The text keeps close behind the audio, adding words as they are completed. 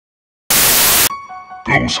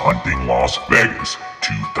Ghost Hunting Las Vegas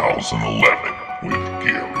 2011 with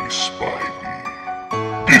Gary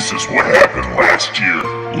Spivey. This is what happened last year.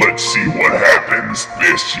 Let's see what happens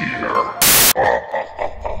this year.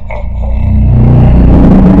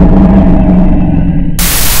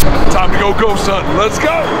 Time to go ghost hunting. Let's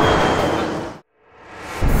go!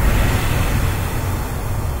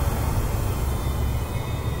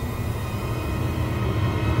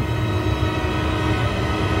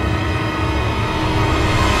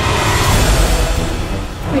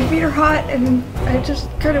 My feet are hot and I just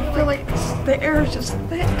kind of feel like the air is just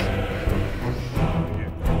thick.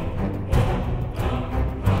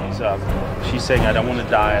 She's saying, I don't want to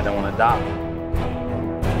die, I don't want to die.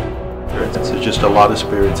 There's just a lot of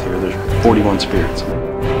spirits here. There's 41 spirits.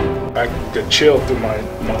 I get chilled through my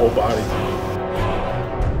whole body.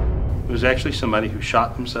 It was actually somebody who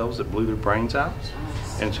shot themselves that blew their brains out.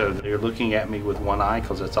 And so they're looking at me with one eye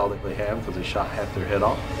because that's all that they have because they shot half their head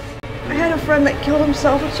off. I had a friend that killed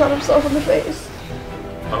himself and shot himself in the face.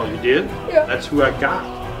 Oh, you did? Yeah. That's who I got.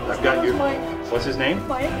 I've got your... Mike. What's his name?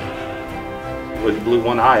 Mike. Well, he blew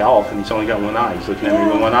one eye off and he's only got one eye. He's looking at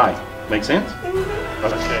me with one eye. Make sense? Mm-hmm.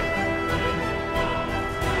 Okay.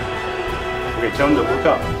 Okay, tell him to look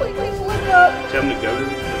up. Please look up. Tell him to go to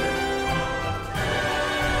the...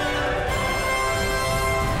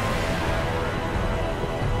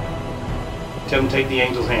 Tell him to take the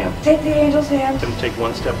angel's hand. Take the angel's hand. Tell him to take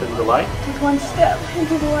one step into the light. Take one step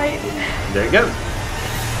into the light. There you go.